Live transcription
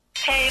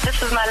Hey,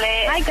 this is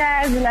Malay. Hi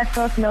guys,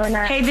 Ulasos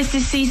Lona. Hey, this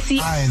is Cece.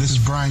 Hi, this is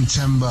Brian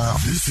Timber.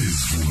 This is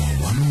Vuma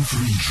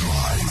 103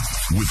 Drive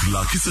with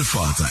Lucky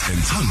Sefatsa and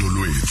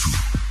Thandolwethu.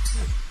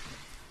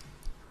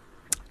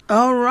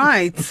 All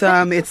right,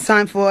 it's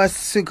time for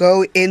us to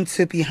go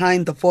into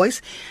Behind the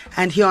Voice.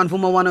 And here on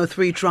Vuma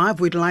 103 Drive,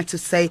 we'd like to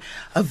say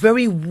a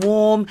very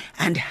warm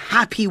and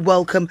happy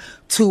welcome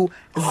to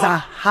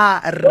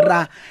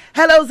Zahara.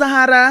 Hello,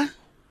 Zahara.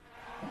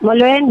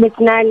 Molweni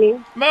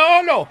Bitnani.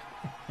 Molo.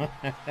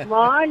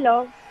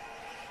 Molo.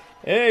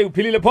 Hey,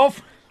 uphilile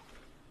phofu?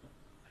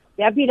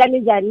 Yaphila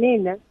njani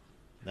nina?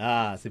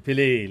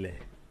 Siphilile.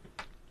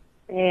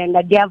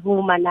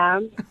 Ngiyavuma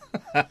nami.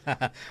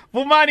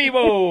 Vumani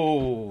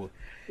bo.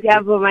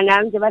 Ngiyavuma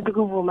nami njengoba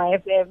sikuvuma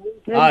FM.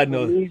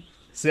 No.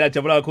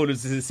 Siyajabula kakhulu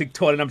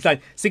sikuthola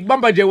namhlanje.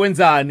 Sikubamba nje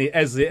wenzani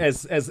as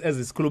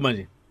isikhuluma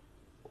nje?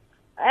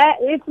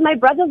 It's my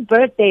brother's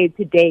birthday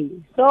today.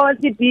 So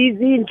it's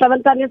busy.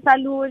 Nhlabantwana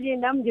esaluni,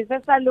 nami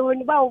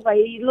ngisesaluni. Bawuva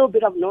a little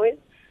bit of noise.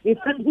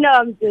 Because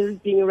now I'm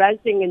just being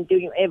rushing and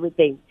doing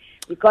everything.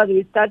 Because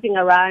we're starting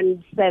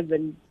around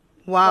 7.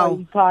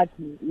 Wow.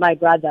 Party, my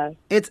brother.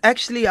 It's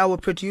actually our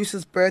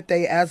producer's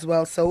birthday as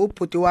well. So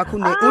uputi wakho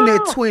une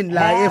twin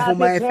la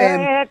eVuma FM.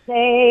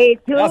 Happy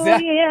birthday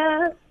to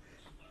you.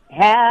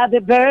 Happy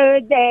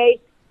birthday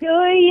to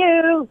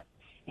you.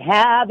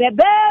 Happy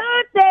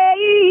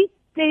birthday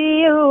to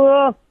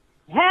you.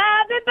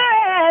 Happy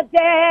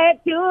birthday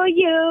to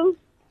you.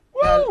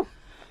 Woo.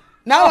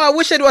 Now I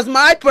wish it was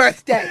my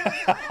birthday.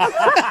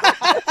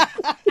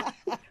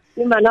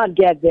 You might not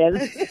get them.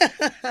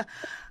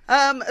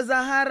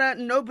 Zahara,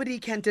 nobody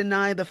can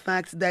deny the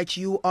fact that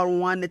you are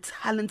one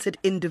talented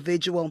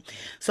individual.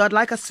 So I'd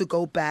like us to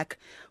go back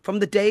from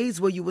the days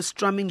where you were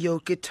strumming your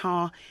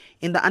guitar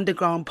in the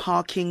underground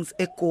parkings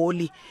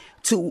Egoli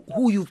to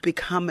who you've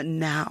become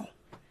now.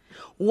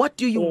 What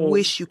do you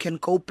wish you can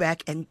go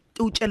back and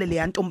do?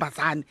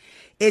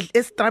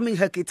 Is strumming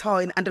her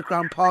guitar in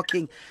underground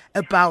parking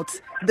about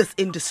this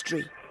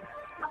industry?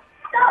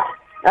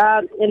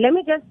 Let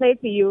me just say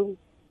to you,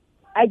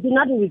 I do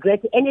not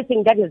regret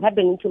anything that has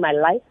happened to my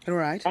life.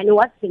 Right. And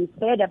what's been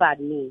said about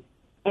me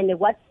and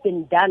what's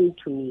been done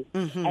to me.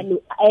 Mm-hmm.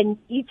 And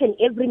each and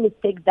every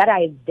mistake that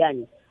I have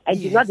done, I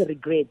do not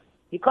regret,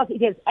 because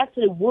it has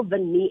actually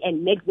woven me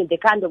and made me the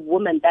kind of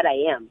woman that I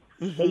am,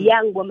 the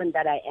young woman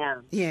that I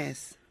am.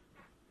 Yes.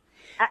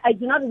 I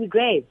do not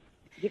regret,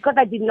 because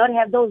I did not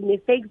have those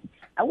mistakes.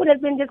 I would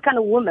have been this kind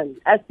of woman.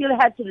 I still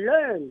had to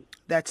learn.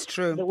 That's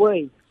true. The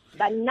words.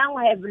 But now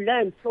I have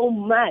learned so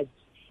much.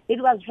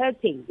 It was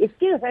hurting. It's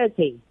still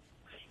hurting.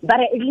 But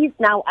at least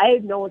now I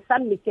know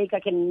some mistake I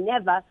can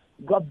never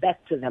go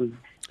back to them.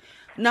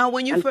 Now,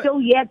 when you... I'm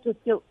still yet to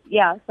still...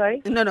 Yeah,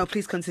 sorry? No,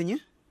 please continue.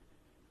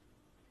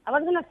 I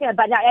was going to say,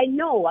 but I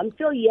know I'm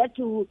still yet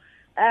to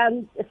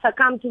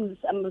succumb to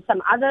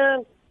some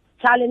other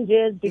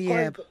challenges,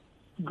 because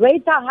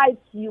greater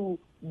heights you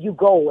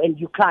go and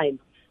you climb.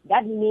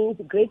 That means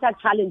greater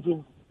challenges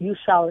you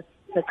shall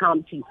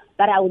succumb to.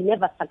 But I will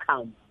never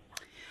succumb.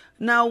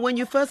 Now, when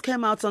you first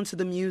came out onto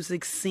the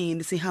music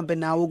scene,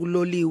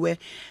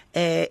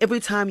 every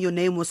time your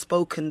name was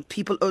spoken,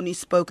 people only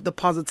spoke the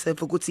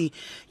positive.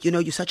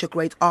 You're such a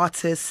great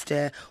artist.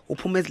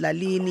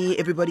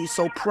 Everybody's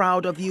so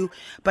proud of you.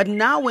 But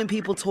now when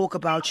people talk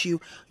about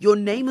you, your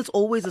name is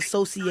always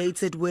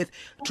associated with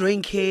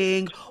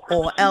drinking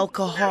or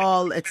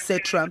alcohol,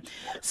 etc.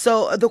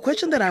 So the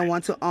question that I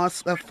want to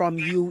ask from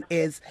you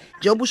is,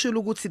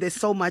 there's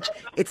so much,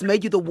 it's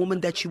made you the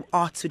woman that you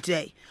are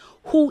today.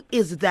 Who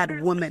is that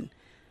woman?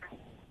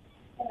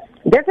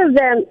 This is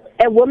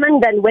a woman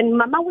that when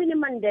Mama Winnie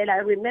Mandela, I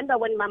remember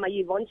when Mama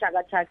Yvonne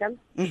Chaka Chaka,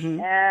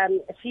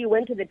 she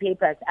went to the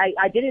papers.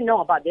 I didn't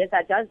know about this.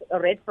 I just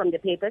read from the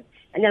papers.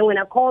 And then when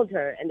I called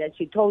her, and then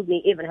she told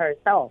me even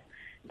herself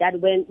that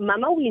when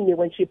Mama Winnie,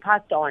 when she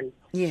passed on,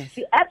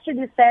 she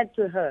actually said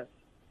to her,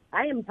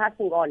 I am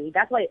passing on.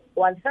 That's why it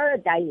was her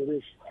dying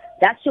wish,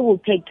 that she will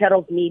take care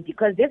of me,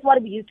 because this is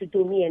what we used to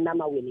do, me and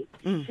Mama Winnie.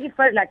 She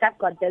felt like I've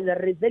got a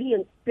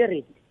resilient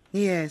spirit.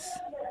 Yes.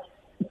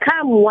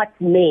 Come what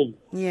may.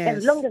 Yes.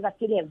 As long as I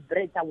still have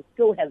breath, I will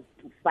still have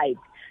to fight.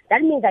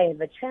 That means I have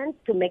a chance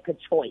to make a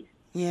choice.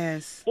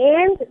 Yes.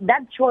 And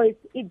that choice,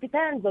 it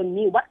depends on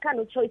me, what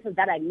kind of choices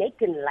that I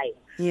make in life.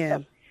 Yeah.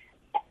 So,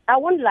 I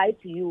won't lie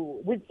to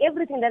you. With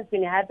everything that's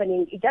been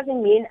happening, it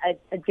doesn't mean I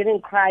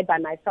didn't cry by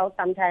myself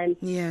sometimes.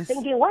 Yes.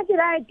 Thinking, what did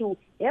I do?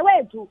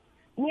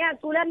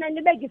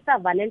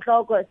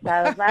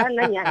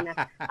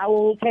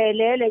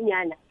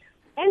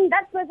 And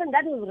that person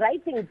that was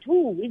writing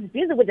too is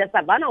busy with the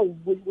savannah,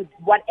 with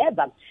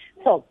whatever.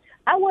 So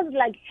I was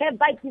like,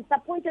 have I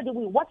disappointed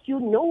with what you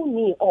know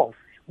me of,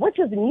 which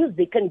is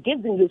music and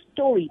giving you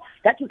story,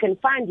 that you can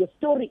find your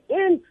story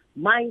in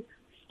my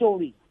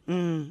story.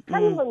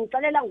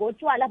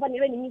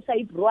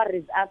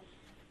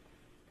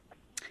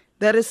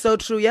 That is so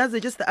true. Yes,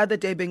 just the other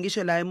day,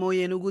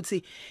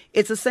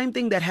 it's the same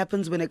thing that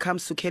happens when it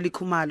comes to Kelly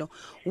Khumalo.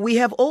 We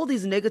have all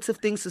these negative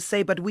things to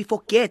say, but we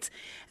forget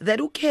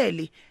that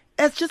Kelly,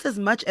 as just as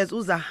much as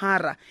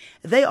Zahara,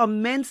 they are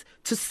meant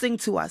to sing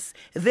to us.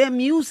 Their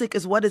music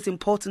is what is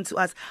important to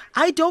us.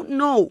 I don't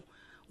know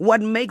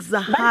what makes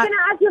Zahara. But can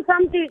I ask you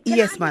something?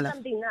 Yes, my my love.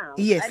 Something now.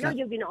 Yes, I know love.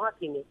 you've been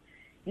asking me.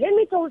 Let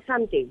me tell you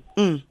something.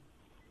 Mm.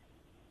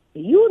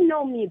 You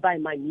know me by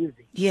my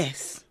music.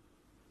 Yes.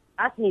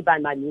 Ask me by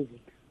my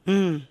music.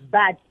 Mm.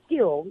 But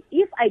still,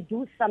 if I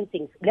do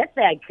something, let's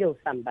say I kill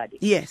somebody,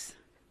 Yes.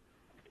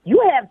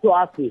 you have to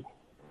ask me,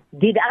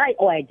 did I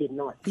or I did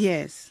not?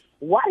 Yes.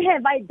 What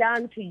have I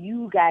done to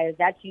you guys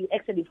that you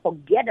actually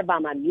forget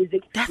about my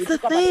music? That's You the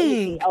talk about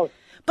anything thing. else?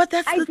 But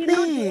that's I the did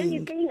not do thing.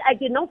 anything. I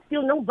did not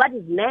steal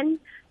nobody's man.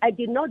 I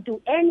did not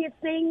do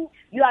anything.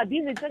 You are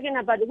busy talking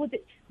about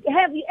it.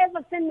 Have you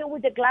ever seen me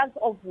with a glass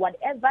of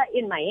whatever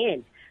in my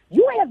hand?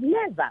 You have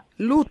never.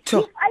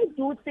 Luto. If I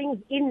do things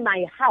in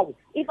my house,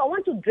 if I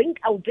want to drink,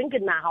 I'll drink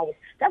in my house.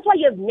 That's why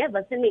you have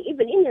never seen me,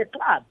 even in a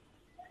club.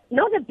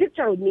 Not a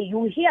picture of me.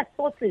 You hear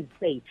sources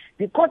say,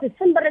 because it's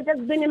somebody that's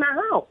been in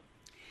my house.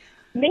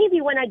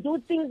 Maybe when I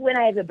do things, when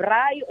I have a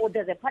bride or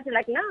there's a party,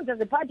 like now there's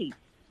a party,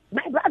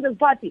 my brother's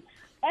party.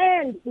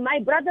 And my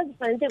brother's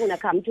friends, they're going to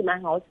come to my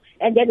house.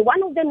 And then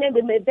one of them,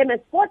 they may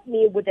escort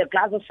me with a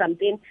glass of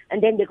champagne.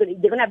 And then they're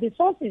going to be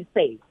sources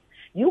say.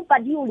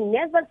 But you'll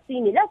never see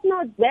me. Let's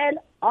not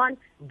dwell on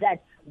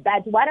that.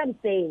 But what I'm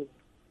saying,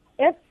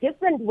 it's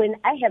different when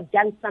I have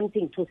done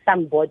something to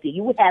somebody.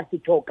 You would have to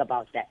talk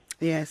about that.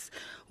 Yes.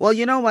 Well,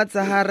 you know what,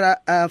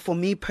 Zahara, for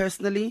me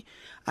personally,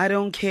 I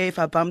don't care if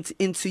I bumped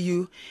into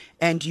you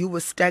and you were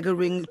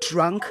staggering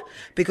drunk,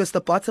 because the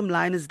bottom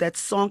line is that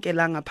sonke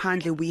la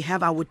ngaphandle, we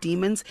have our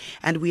demons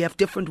and we have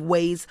different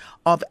ways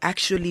of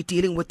actually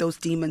dealing with those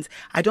demons.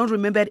 I don't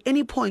remember at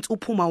any point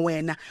uphuma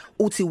wena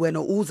uthi wena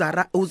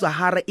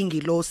uZahara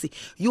ingilosi.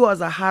 You are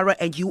Zahara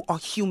and you are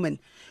human.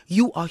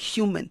 You are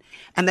human.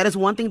 And that is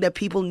one thing that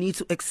people need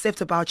to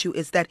accept about you,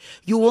 is that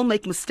you will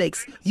make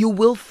mistakes. You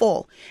will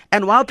fall.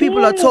 And while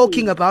people are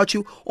talking about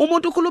you,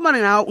 umuntu ukhuluma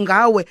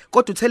ngawe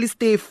kodwa uthela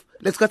iSteve,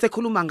 let's go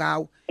ekhuluma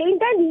ngawe.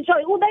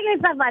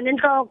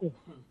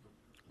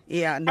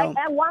 Yeah, no.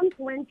 I once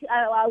went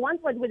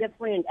with a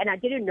friend, and I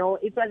didn't know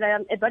it was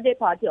a birthday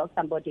party of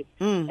somebody,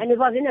 and it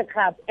was in a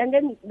club. And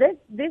then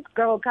this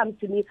girl comes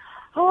to me,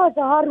 oh,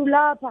 Zahara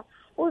ulapha,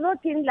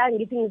 uzothini la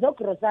ngithi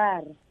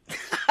ngizogrocery.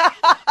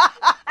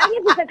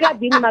 Angithi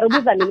seklabini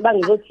marubuza mina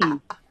bangizothini.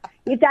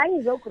 Ngithi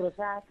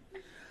angizogrocery.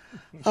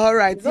 All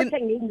right.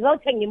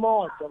 Ngizothenga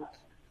imoto.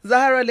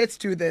 Zahara, let's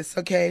do this,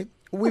 okay?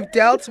 We've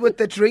dealt with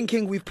the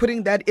drinking. We're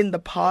putting that in the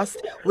past.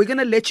 We're going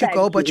to let you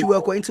go, but we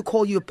are going to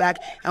call you back,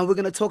 and we're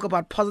going to talk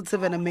about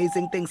positive and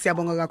amazing things.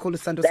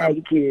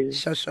 Thank you.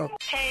 Sure.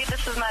 Hey,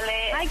 this is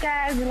Malay. Hi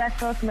guys, we are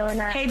so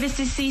Nona. Hey, this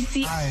is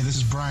Cece. Hi, this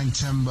is Brian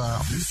Timber.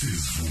 This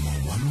is Vuma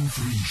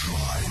 103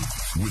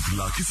 Drive with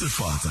Lucky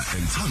Sefatsa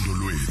and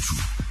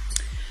Thandolwethu.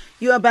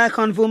 You are back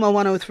on Vuma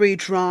 103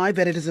 Drive,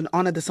 and it is an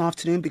honor this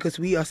afternoon because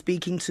we are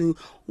speaking to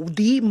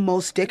the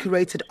most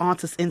decorated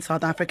artist in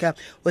South Africa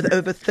with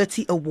over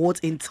 30 awards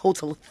in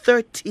total.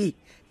 30.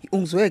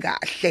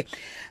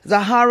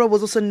 Zahara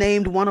was also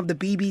named one of the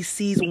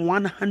BBC's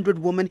 100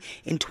 Women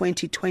in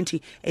 2020,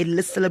 a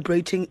list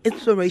celebrating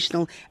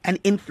inspirational and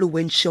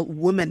influential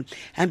women.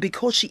 And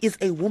because she is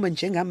a woman,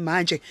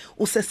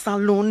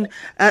 Salon,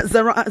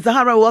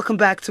 Zahara, welcome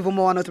back to Vuma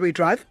 103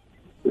 Drive.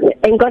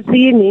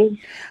 Enkosini.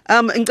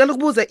 Ngicela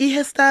ukubuza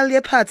i-hairstyle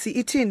yephathi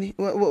ithini?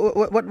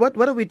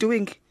 What are we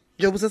doing?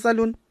 Njengoba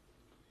usesalon?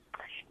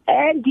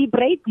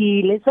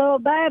 Ngibraidile, so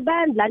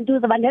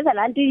bandlantuza bandenza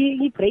lanto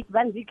i-braid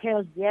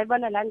banzi-curls,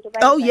 yabona lanto.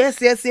 Oh yes.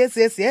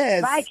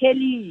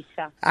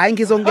 Bakhelisha. Hayi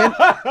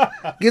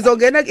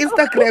ngizongena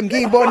ku-Instagram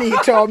ngiyibone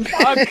ithombe.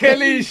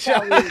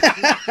 Akhelisha.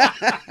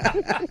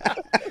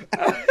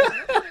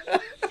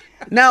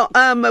 Now,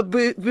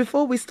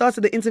 before we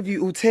started the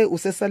interview, Ute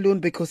Saloon,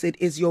 because it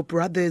is your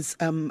brother's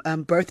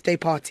birthday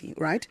party,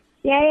 right?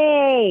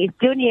 Yay,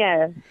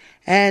 Junior.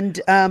 And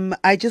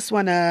I just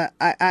want to,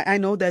 I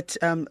know that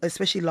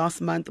especially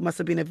last month must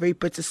have been a very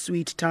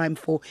bittersweet time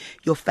for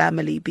your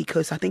family,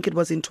 because I think it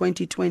was in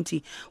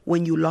 2020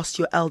 when you lost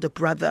your elder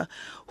brother,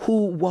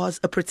 who was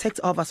a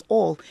protector of us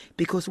all,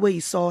 because where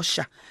you saw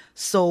Sha.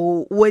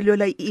 So,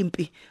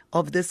 impi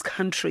of this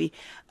country.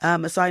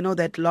 So I know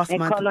that last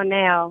month,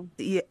 Colonel.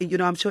 you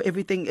know, I'm sure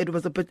everything, it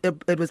was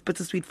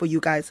bittersweet for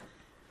you guys.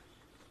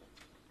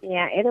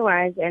 Yeah, it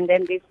was. And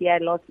then this year I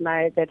lost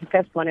the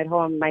first one at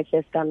home, my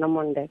sister, on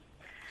Monday.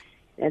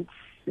 It's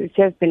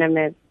just been a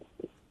mess.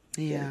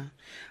 Yeah.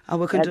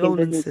 Our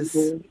condolences.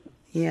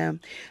 Yeah.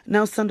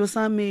 Now,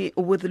 Sandosami,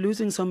 with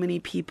losing so many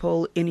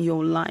people in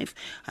your life,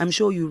 I'm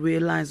sure you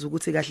realize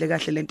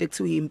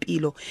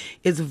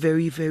is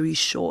very, very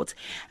short.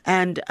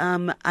 And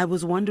I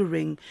was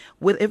wondering,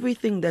 with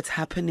everything that's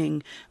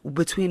happening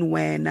between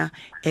Wena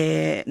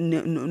and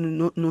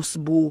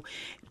Nosbu,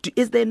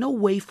 is there no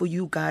way for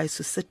you guys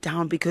to sit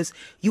down, because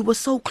you were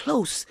so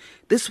close?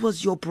 This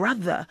was your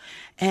brother,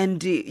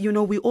 and you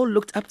know, we all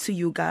looked up to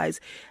you guys.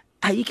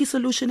 Ayiki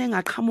solution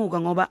engaqhamuka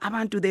ngoba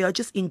abantu, they are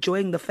just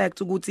enjoying the fact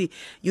ukuthi,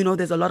 you know,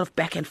 there's a lot of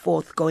back and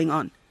forth going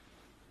on.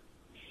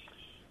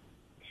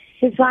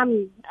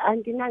 Siswami,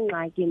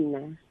 andinangxaki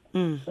mna.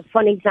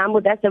 For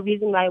example, that's the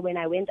reason why when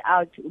I went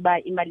out,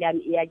 uba imali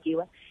yami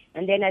iyagiwa,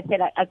 and then I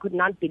said I could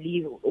not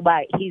believe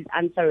uba he's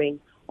answering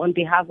on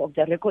behalf of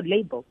the record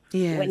label.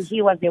 Yes. When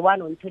he was the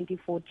one on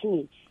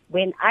 2014,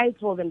 when I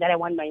told him that I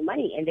want my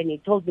money, and then he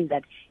told me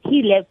that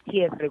he left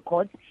TS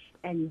Records,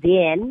 and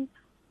then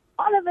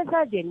all of a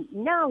sudden,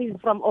 now he's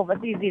from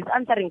overseas, he's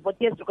answering for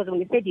TS Records.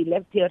 When he said he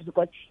left TS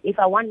Records, if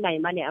I want my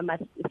money, I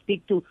must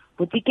speak to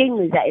Boutique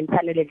Ngiza and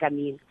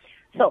Thandolwethu.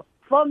 So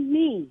for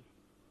me,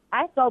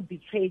 I felt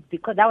betrayed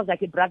because that was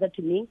like a brother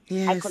to me.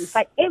 Yes. I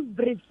confide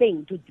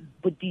everything to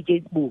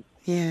DJ Boo.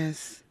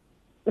 Yes.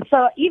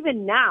 So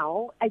even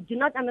now, I do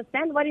not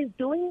understand what he's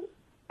doing.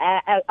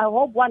 I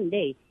hope one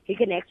day he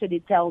can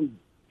actually tell me.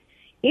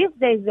 If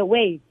there's a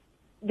way,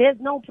 there's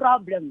no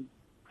problem.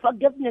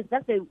 Forgiveness,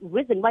 that's the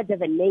reason why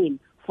there's a name.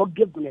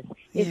 Forgiveness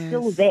is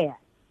still there.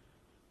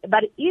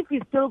 But if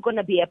he's still going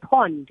to be a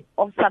pawn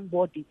of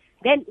somebody,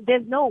 then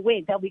there's no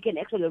way that we can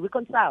actually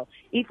reconcile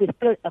if he's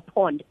still a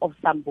pawn of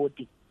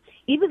somebody.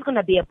 If he's going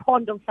to be a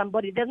pawn of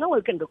somebody, there's no way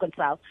we can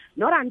reconcile.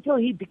 Not until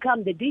he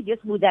becomes the DJ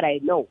Smooth that I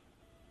know.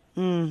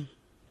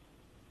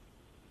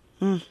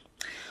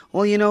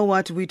 Well, you know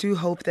what? We do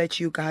hope that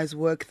you guys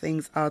work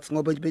things out.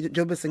 I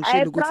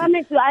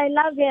promise you, I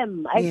love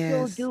him. I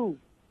still do.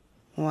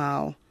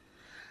 Wow.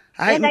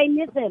 And I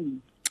miss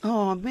him.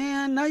 Oh,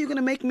 man. Now you're going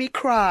to make me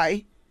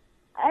cry.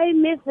 I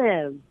miss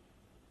him.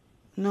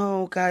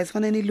 No, guys.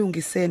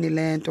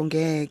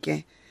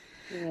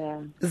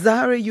 Yeah.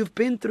 Zahara, you've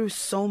been through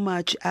so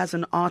much as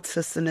an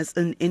artist and as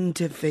an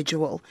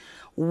individual.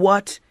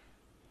 What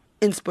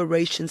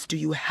inspirations do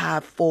you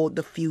have for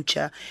the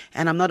future?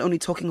 And I'm not only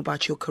talking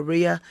about your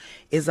career.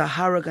 Is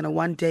Zahara going to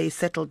one day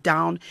settle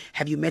down?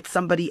 Have you met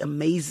somebody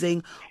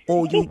amazing?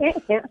 Or you...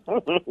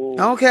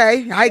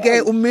 Okay. I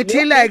get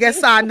umitil, I guess,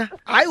 son.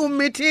 I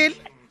umitil.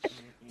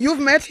 You've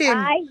met him.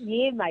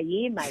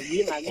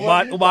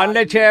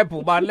 Ubanle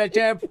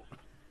chep.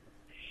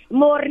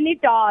 Morni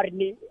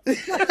Torni.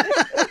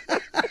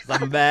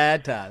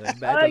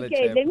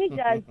 Okay, let me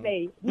just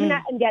say,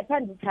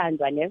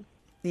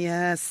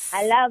 yes.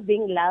 I love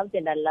being loved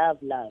and I love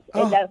love.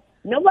 And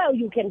nobody,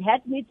 you can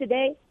hurt me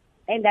today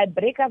and I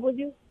break up with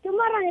you.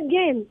 Tomorrow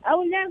again, I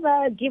will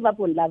never give up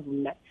on love.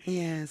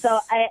 Yes. So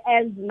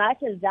as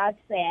much as that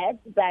said,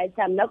 but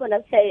I'm not going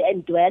to say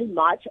and dwell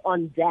much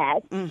on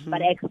that,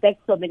 but I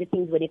expect so many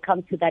things when it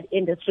comes to that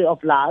industry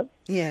of love.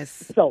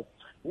 Yes. So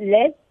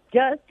let's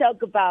just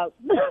talk about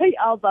my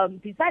album.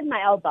 Besides my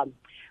album,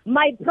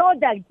 my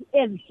product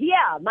is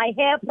here, my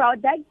hair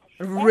product.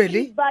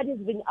 Really? Everybody's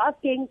been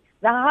asking,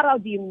 Zahara, how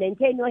do you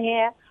maintain your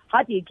hair?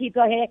 How do you keep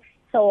your hair?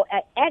 So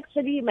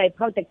actually, my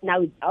product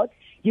now is out.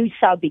 You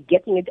shall be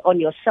getting it on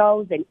your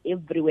shelves and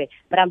everywhere.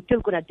 But I'm still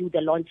going to do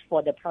the launch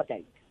for the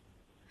product.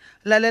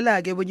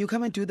 When you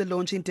come and do the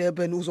launch in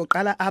Durban,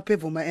 uzoqala apha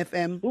Vuma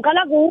FM.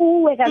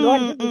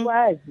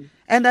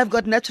 And I've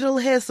got natural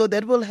hair, so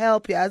that will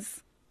help,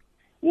 yes?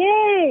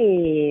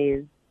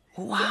 Yes.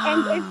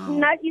 Wow.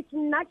 And it's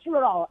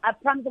natural. I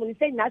promise when you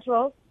say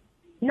natural,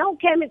 no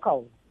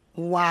chemicals.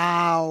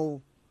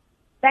 Wow.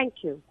 Thank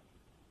you.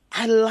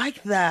 I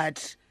like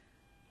that.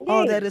 Yes.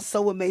 Oh, that is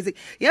so amazing.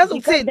 Yes,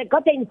 because they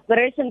got the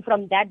inspiration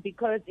from that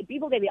because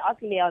people they were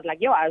asking me, I was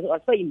like, I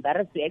was so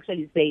embarrassed to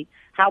actually say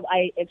how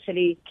I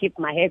actually keep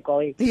my hair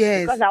going.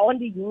 Yes. Because I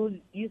only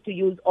used to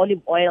use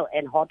olive oil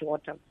and hot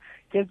water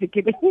just to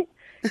keep it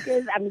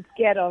because I'm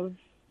scared of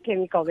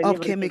chemicals and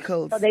everything.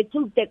 Chemicals. So they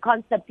took the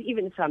concept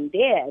even from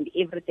there and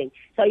everything.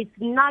 So it's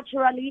going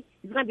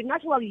to be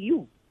naturally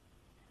you.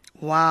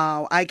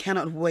 Wow, I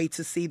cannot wait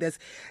to see this.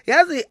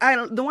 Yes,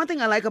 the one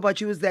thing I like about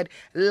you is that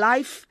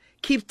life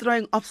keeps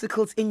throwing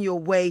obstacles in your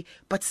way,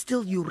 but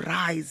still you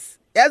rise.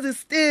 Yes,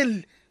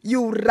 still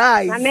you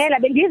rise.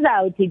 Mamela,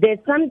 there's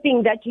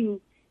something that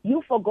you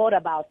forgot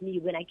about me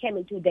when I came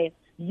into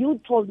you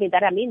told me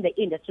that I'm in the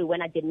industry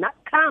when I did not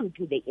come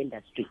to the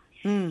industry.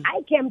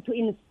 I came to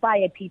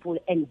inspire people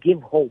and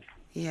give hope.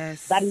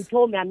 Yes. But you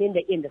told me I'm in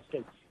the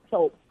industry.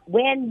 So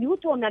when you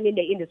told me I'm in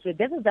the industry,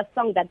 this is the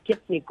song that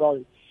keeps me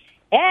going.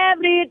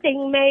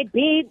 Everything may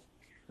be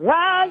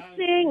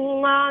rushing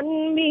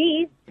on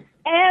me.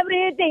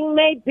 Everything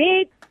may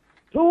be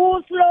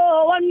too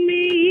slow on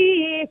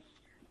me.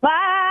 But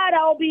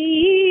I'll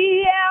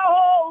be here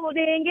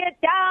holding it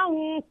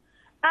down.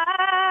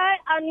 I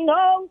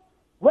know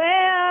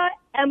where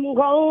I'm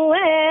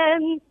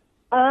going.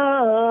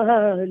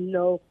 I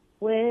know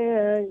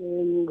where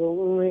I'm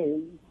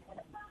going.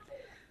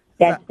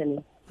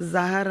 Destiny.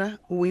 Zahara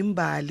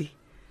Wimbali.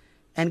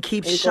 And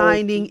keep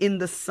shining in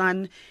the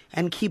sun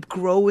and keep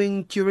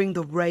growing during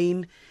the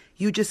rain.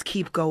 You just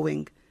keep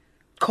going.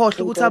 You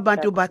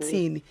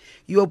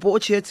are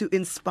brought here to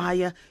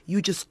inspire.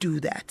 You just do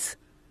that.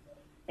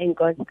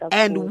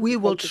 And we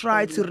will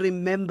try to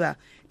remember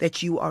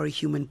that you are a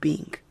human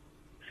being.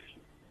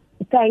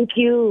 Thank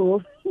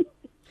you.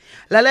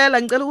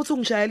 Lalela ngicela ukuthi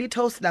ungishayele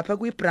toast lapha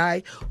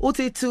kwi-braai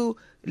uthi to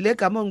le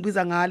gama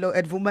ngibiza ngalo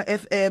at Vuma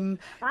FM.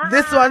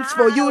 This one's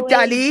for you,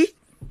 Dali.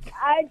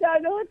 I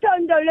don't know,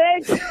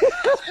 Thandolwethu.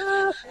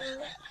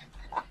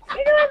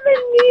 It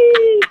wasn't me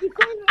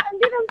because I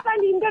didn't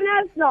find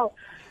international.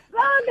 So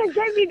they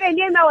gave me the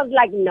name. I was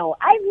like, no,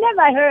 I've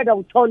never heard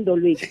of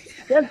Thandolwethu.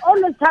 There's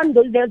only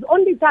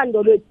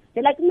Thandolwethu.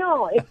 They're like,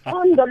 no, it's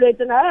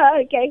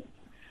Thandolwethu. Okay.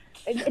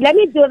 Let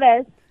me do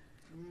this.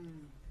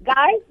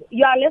 Guys,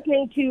 you are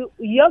listening to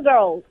Your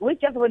Girl,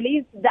 which just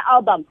released the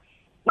album.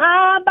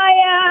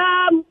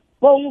 Mabayam,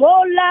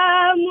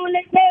 Bongola,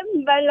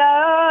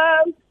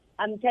 Muletembala.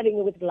 I'm telling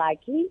you with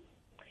Lucky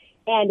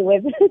and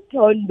with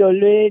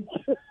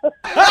Thandolwethu.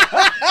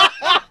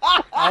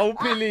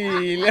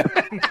 Awuphilile.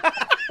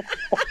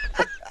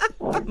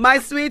 My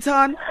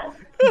sweetheart,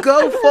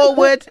 go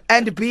forward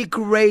and be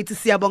great.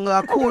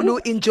 Siyabonga kakhulu.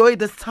 Enjoy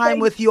this time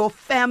with your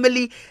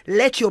family.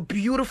 Let your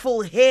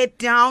beautiful head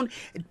down.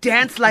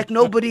 Dance like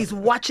nobody's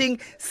watching.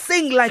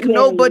 Sing like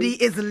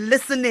nobody is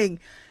listening.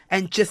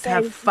 And just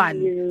have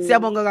fun.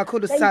 Siyabonga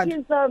kakhulu, son. Thank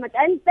you so much.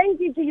 And thank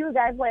you to you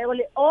guys for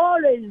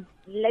always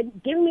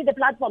giving me the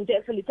platform to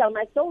actually tell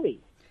my story.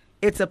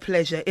 It's a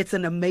pleasure. It's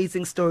an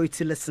amazing story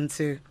to listen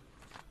to.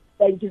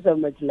 Thank you so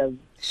much, love.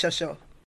 Sure.